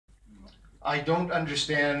I don't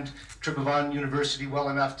understand Tribhuvan University well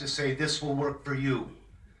enough to say this will work for you.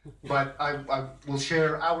 But I will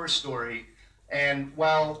share our story. And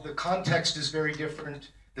while the context is very different,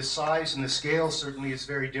 the size and the scale certainly is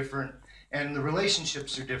very different, and the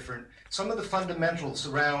relationships are different, some of the fundamentals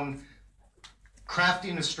around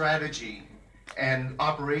crafting a strategy and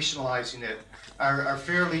operationalizing it are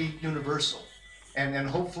fairly universal. And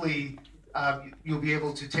hopefully you'll be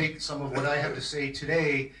able to take some of what I have to say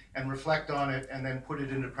today and reflect on it and then put it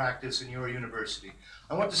into practice in your university.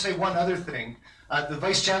 I want to say one other thing. The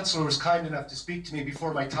Vice Chancellor was kind enough to speak to me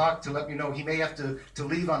before my talk to let me know he may have to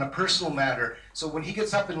leave on a personal matter. So when he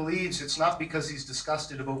gets up and leaves, it's not because he's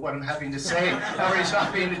disgusted about what I'm having to say or he's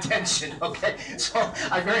not paying attention, okay? So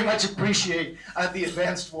I very much appreciate the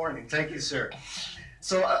advanced warning. Thank you, sir.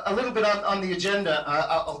 So a little bit on the agenda.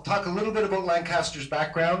 I'll talk a little bit about Lancaster's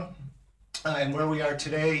background and where we are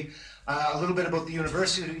today, a little bit about the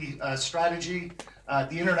university strategy,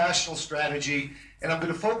 the international strategy, and I'm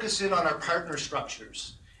going to focus in on our partner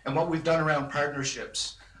structures and what we've done around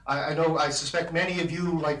partnerships. I suspect many of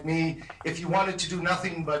you, like me, if you wanted to do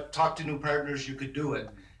nothing but talk to new partners, you could do it.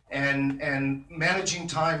 And managing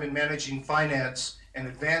time and managing finance and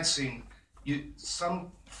advancing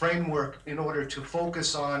some framework in order to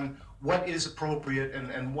focus on what is appropriate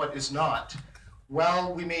and what is not,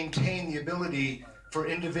 while we maintain the ability for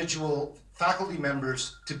individual faculty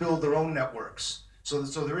members to build their own networks. So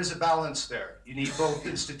there is a balance there. You need both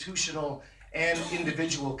institutional and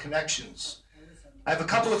individual connections. I have a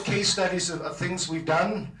couple of case studies of things we've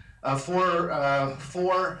done. Four,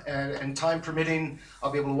 and time permitting,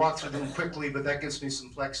 I'll be able to walk through them quickly, but that gives me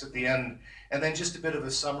some flex at the end. And then just a bit of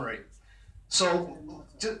a summary. So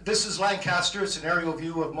this is Lancaster. It's an aerial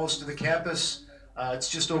view of most of the campus. It's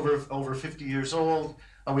just over 50 years old.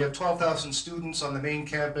 We have 12,000 students on the main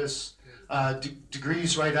campus,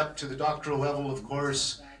 degrees right up to the doctoral level, of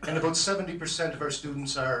course, and about 70% of our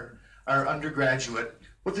students are undergraduate.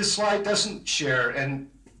 What this slide doesn't share,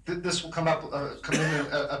 and this will come in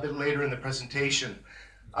a bit later in the presentation,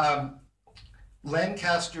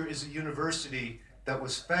 Lancaster is a university that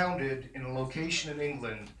was founded in a location in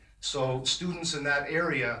England, so students in that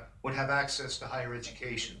area would have access to higher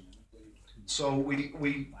education. So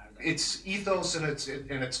its ethos and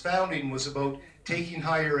its founding was about taking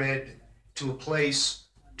higher ed to a place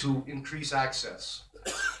to increase access.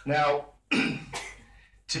 Now,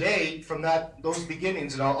 today, from those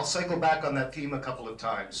beginnings, and I'll cycle back on that theme a couple of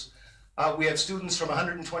times, we have students from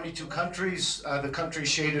 122 countries. The countries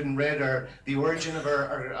shaded in red are the origin of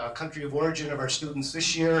our country of origin of our students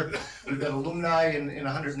this year. We've got alumni in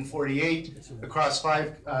 148 across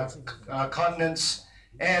 5 continents.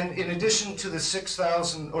 And in addition to the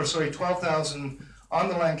 12,000 on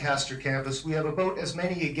the Lancaster campus, we have about as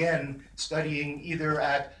many again studying either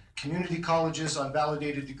at community colleges on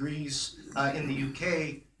validated degrees in the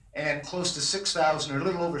UK, and close to 6,000 or a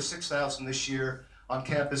little over 6,000 this year on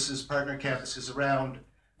campuses, partner campuses around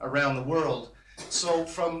the world. So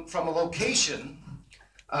from a location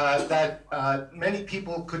that many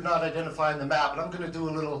people could not identify on the map, and I'm going to do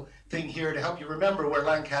a little thing here to help you remember where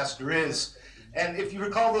Lancaster is. And if you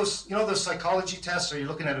recall those, those psychology tests, or you're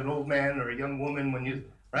looking at an old man or a young woman when you,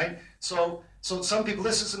 right? So some people,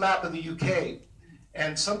 this is a map of the UK,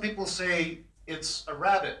 and some people say it's a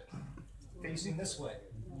rabbit facing this way,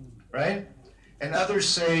 right? And others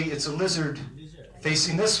say it's a lizard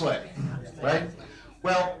facing this way, right?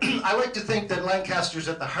 Well, I like to think that Lancaster's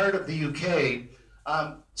at the heart of the UK,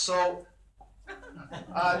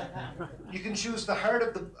 you can choose the heart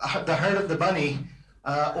of the bunny,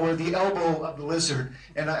 or the elbow of the lizard.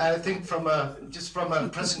 And I think just from a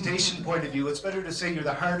presentation point of view, it's better to say you're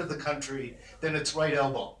the heart of the country than its right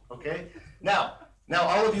elbow, okay? Now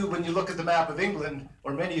all of you, when you look at the map of England,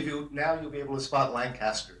 or many of you, now you'll be able to spot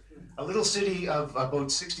Lancaster. A little city of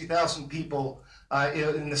about 60,000 people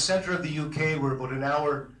in the center of the UK. We're about an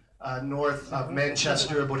hour north of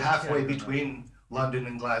Manchester, about halfway between London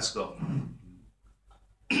and Glasgow.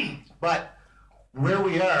 But where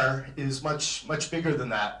we are is much bigger than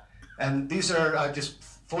that. And these are just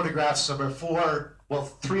photographs of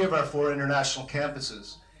three of our 4 international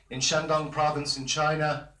campuses. In Shandong province in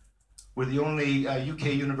China, we're the only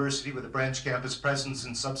UK university with a branch campus presence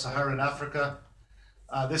in sub-Saharan Africa.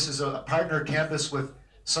 This is a partner campus with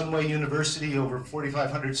Sunway University, over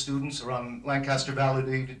 4,500 students around Lancaster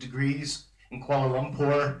validated degrees in Kuala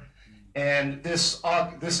Lumpur. And this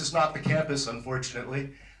is not the campus,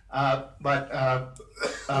 unfortunately. But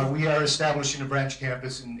we are establishing a branch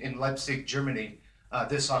campus in Leipzig, Germany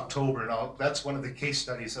this October, and that's one of the case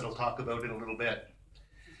studies that I'll talk about in a little bit.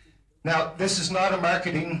 Now, this is not a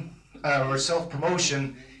marketing or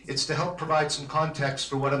self-promotion. It's to help provide some context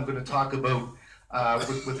for what I'm going to talk about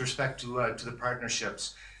with respect to the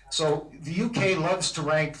partnerships. So the UK loves to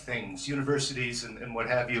rank things, universities and what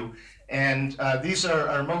have you, and these are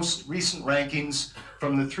our most recent rankings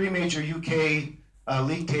from the 3 major UK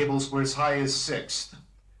league tables. We're as high as 6th.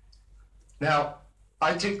 Now,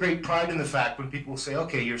 I take great pride in the fact when people say,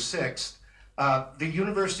 okay, you're 6th. The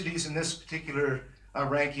universities in this particular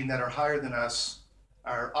ranking that are higher than us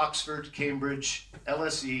are Oxford, Cambridge,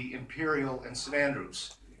 LSE, Imperial, and St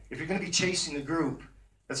Andrews. If you're going to be chasing a group,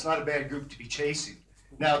 that's not a bad group to be chasing.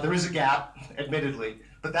 Now, there is a gap, admittedly,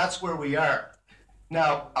 but that's where we are.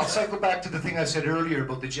 Now, I'll cycle back to the thing I said earlier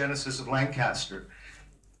about the genesis of Lancaster.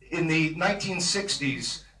 In the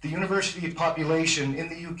 1960s, the university population in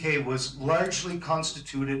the UK was largely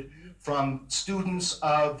constituted from students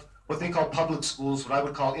of what they call public schools, what I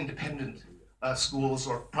would call independent schools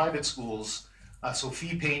or private schools, so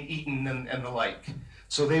fee-paying Eton and the like.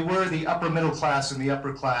 So they were the upper middle class and the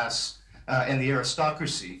upper class and the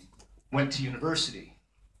aristocracy went to university.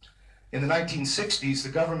 In the 1960s, the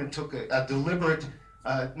government took a deliberate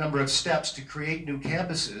number of steps to create new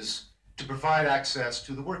campuses to provide access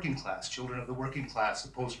to the working class, children of the working class,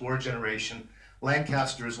 the post-war generation.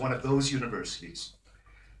 Lancaster is one of those universities.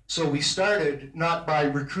 So we started not by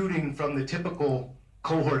recruiting from the typical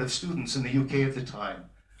cohort of students in the UK at the time.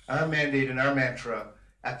 Our mandate and our mantra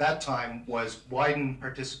at that time was widen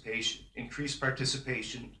participation, increase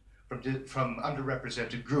participation from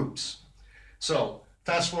underrepresented groups. So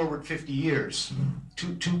fast forward 50 years,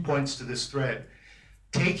 two points to this thread.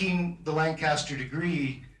 Taking the Lancaster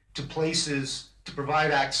degree to places to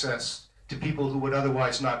provide access to people who would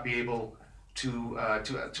otherwise not be able to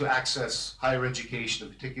access higher education,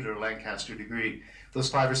 in particular Lancaster degree. Those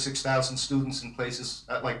 5,000 or 6,000 students in places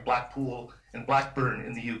like Blackpool and Blackburn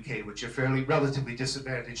in the UK, which are fairly relatively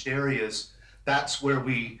disadvantaged areas, that's where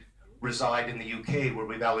we reside in the UK, where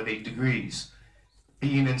we validate degrees.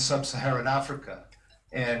 Being in sub-Saharan Africa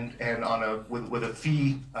and with a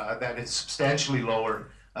fee that is substantially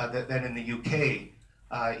lower than in the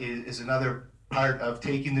UK is another part of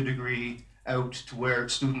taking the degree out to where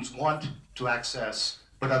students want to access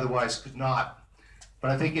but otherwise could not. But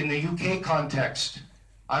I think in the UK context,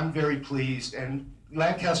 I'm very pleased, and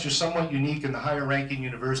Lancaster's somewhat unique in the higher ranking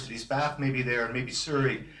universities. Bath may be there, maybe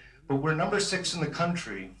Surrey, but we're number 6 in the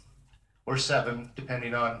country, or 7,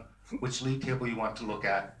 depending on which league table you want to look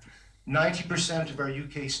at. 90% of our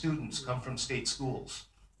UK students come from state schools,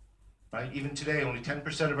 right? Even today, only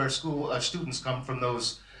 10% of our students come from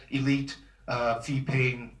those elite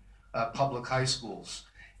fee-paying public high schools.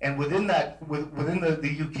 And within that, within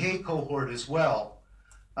the UK cohort as well,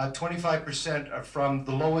 25% are from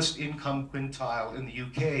the lowest income quintile in the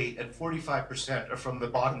UK, and 45% are from the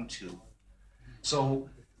bottom 2. So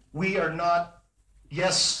we are not,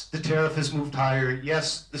 yes, the tariff has moved higher,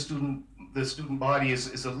 yes, the student body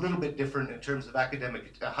is a little bit different in terms of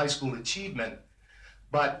academic high school achievement,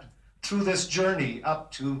 but through this journey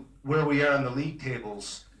up to where we are on the league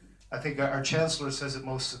tables, I think our chancellor says it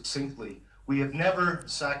most succinctly. We have never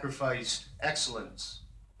sacrificed excellence,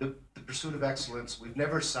 the pursuit of excellence. We've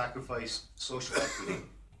never sacrificed social equity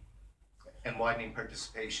and widening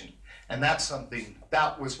participation. And that's something,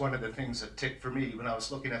 that was one of the things that ticked for me when I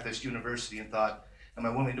was looking at this university and thought, am I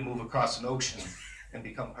willing to move across an ocean and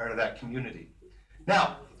become part of that community?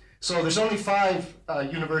 Now, so there's only 5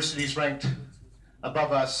 universities ranked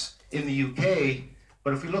above us in the UK,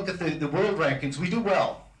 but if we look at the world rankings, we do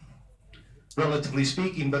well, relatively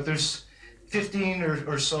speaking, but there's 15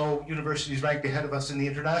 or so universities ranked ahead of us in the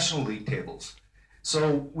international league tables.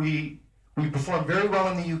 So we perform very well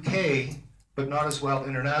in the UK, but not as well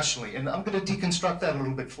internationally. And I'm going to deconstruct that a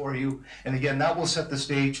little bit for you. And again, that will set the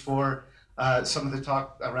stage for some of the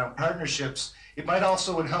talk around partnerships. It might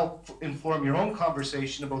also help inform your own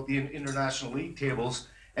conversation about the international league tables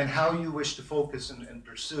and how you wish to focus and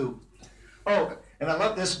pursue. Oh, and I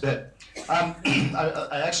love this bit.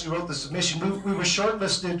 I actually wrote the submission. We were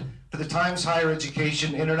shortlisted for the Times Higher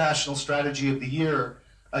Education International Strategy of the Year,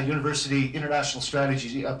 University International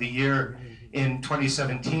Strategy of the Year in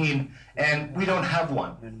 2017, and we don't have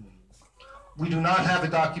one. We do not have a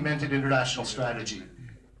documented international strategy,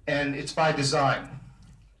 and it's by design.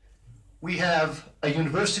 We have a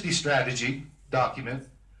university strategy document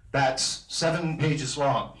that's 7 pages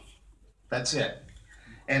long. That's it.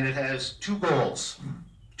 And it has 2 goals,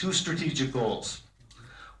 2 strategic goals.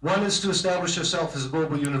 One is to establish ourselves as a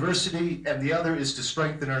global university, and the other is to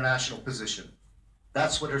strengthen our national position.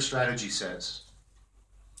 That's what our strategy says.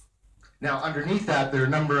 Now, underneath that, there are a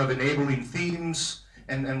number of enabling themes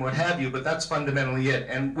and what have you, but that's fundamentally it.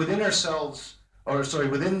 And within ourselves, or sorry,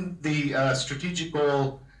 within the strategic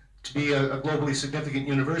goal to be a globally significant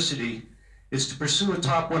university is to pursue a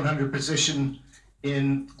top 100 position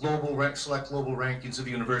in select global rankings of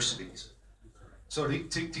universities. So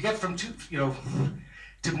to get from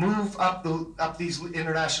to move up these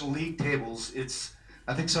international league tables,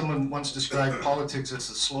 I think someone once described politics as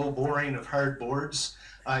a slow boring of hard boards.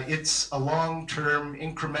 It's a long-term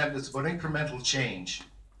increment. It's about incremental change,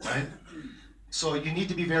 right? So you need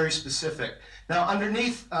to be very specific. Now,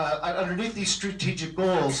 underneath these strategic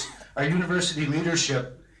goals, our university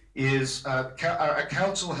leadership is, our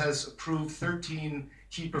council has approved 13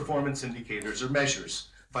 key performance indicators or measures: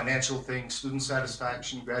 financial things, student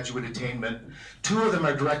satisfaction, graduate attainment. 2 of them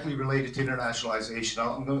are directly related to internationalization.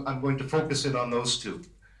 I'm going to focus in on those 2.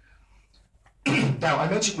 Now, I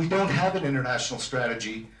mentioned we don't have an international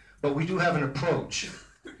strategy, but we do have an approach.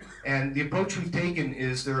 And the approach we've taken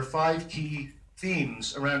is there are 5 key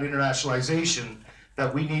themes around internationalization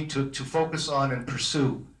that we need to focus on and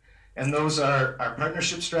pursue. And those are our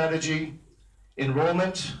partnership strategy,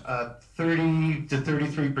 enrollment. 30 to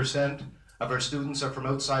 33% of our students are from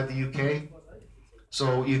outside the UK,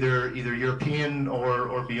 so either European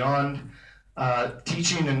or beyond.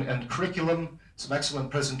 Teaching and curriculum, some excellent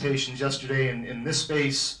presentations yesterday in this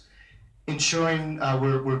space. Ensuring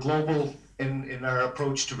we're global in our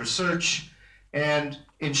approach to research, and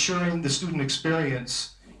ensuring the student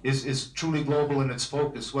experience is truly global in its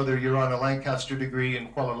focus, whether you're on a Lancaster degree in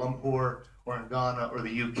Kuala Lumpur or in Ghana or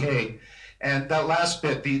the UK. And that last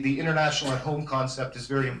bit, the international at home concept, is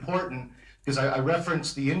very important, because I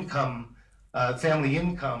referenced the income, family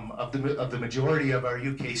income of the majority of our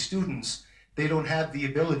UK students. They don't have the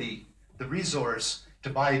ability, the resource, to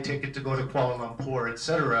buy a ticket to go to Kuala Lumpur,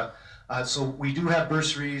 etc. So we do have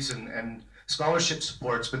bursaries and scholarship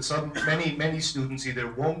supports, but many students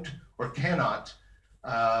either won't or cannot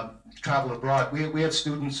travel abroad. We have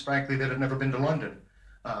students, frankly, that have never been to London.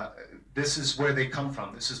 This is where they come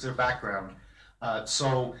from. This is their background.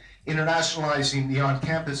 So internationalizing the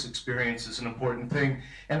on-campus experience is an important thing.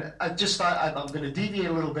 And I just thought I'm going to deviate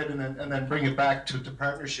a little bit and then bring it back to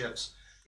partnerships.